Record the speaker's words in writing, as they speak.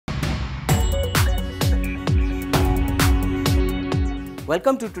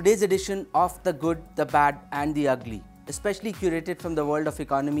Welcome to today's edition of The Good, the Bad and the Ugly, especially curated from the world of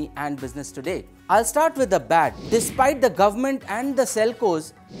economy and business today. I'll start with the bad. Despite the government and the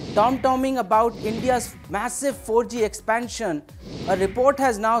telcos tom-tomming about India's massive 4G expansion, a report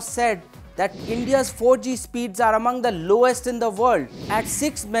has now said that India's 4G speeds are among the lowest in the world. At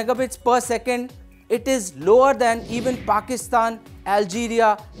 6 megabits per second, it is lower than even Pakistan,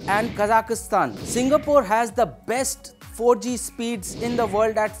 Algeria and Kazakhstan. Singapore has the best 4G speeds in the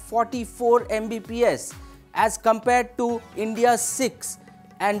world at 44 Mbps as compared to India's 6.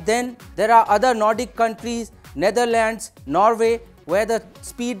 And then there are other Nordic countries, Netherlands, Norway, where the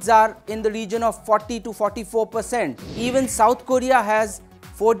speeds are in the region of 40 to 44%. Even South Korea has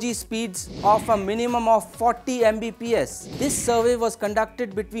 4G speeds of a minimum of 40 Mbps. This survey was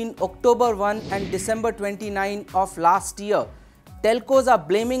conducted between October 1 and December 29 of last year. Telcos are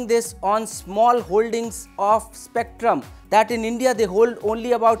blaming this on small holdings of spectrum, that in India they hold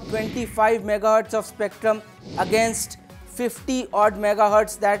only about 25 megahertz of spectrum against 50 odd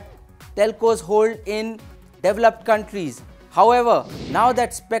megahertz that telcos hold in developed countries. However, now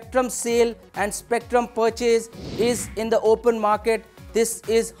that spectrum sale and spectrum purchase is in the open market, this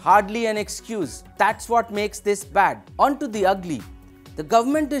is hardly an excuse. That's what makes this bad. On to the ugly. The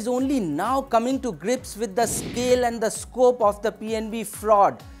government is only now coming to grips with the scale and the scope of the PNB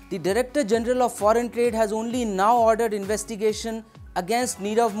fraud. The Director General of Foreign Trade has only now ordered investigation against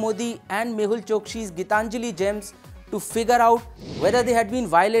Nirav Modi and Mehul Choksi's Gitanjali gems to figure out whether they had been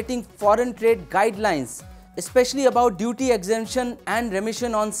violating foreign trade guidelines, especially about duty exemption and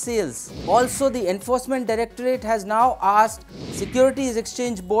remission on sales. Also, the Enforcement Directorate has now asked Securities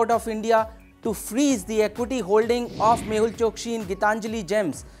Exchange Board of India to freeze the equity holding of Mehul Choksi in Gitanjali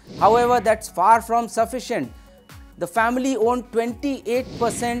gems. However, that's far from sufficient. The family owned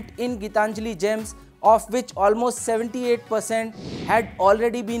 28% in Gitanjali gems, of which almost 78% had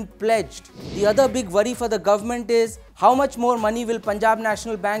already been pledged. The other big worry for the government is how much more money will Punjab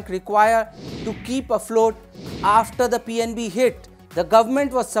National Bank require to keep afloat after the PNB hit. The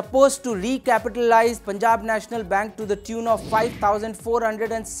government was supposed to recapitalize Punjab National Bank to the tune of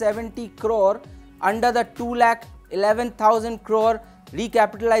 5,470 crore under the 2,11,000 crore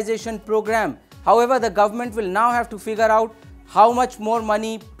recapitalization program. However, the government will now have to figure out how much more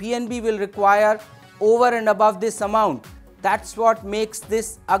money PNB will require over and above this amount. That's what makes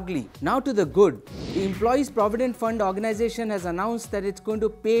this ugly. Now to the good. The Employees Provident Fund organization has announced that it's going to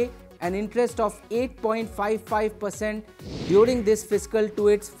pay an interest of 8.55% during this fiscal to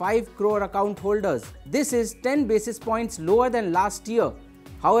its 5 crore account holders. This is 10 basis points lower than last year.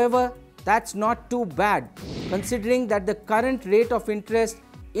 However, that's not too bad, considering that the current rate of interest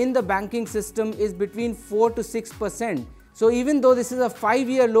in the banking system is between 4 to 6%. So even though this is a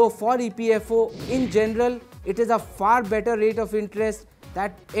 5-year low for EPFO, in general, it is a far better rate of interest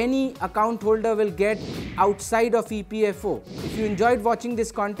that any account holder will get outside of EPFO. If you enjoyed watching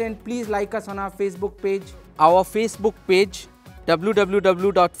this content, please like us on our Facebook page. Our Facebook page,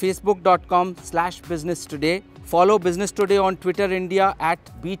 www.facebook.com/businesstoday. Follow Business Today on Twitter India at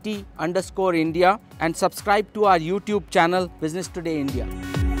 @BT_India and subscribe to our YouTube channel Business Today India.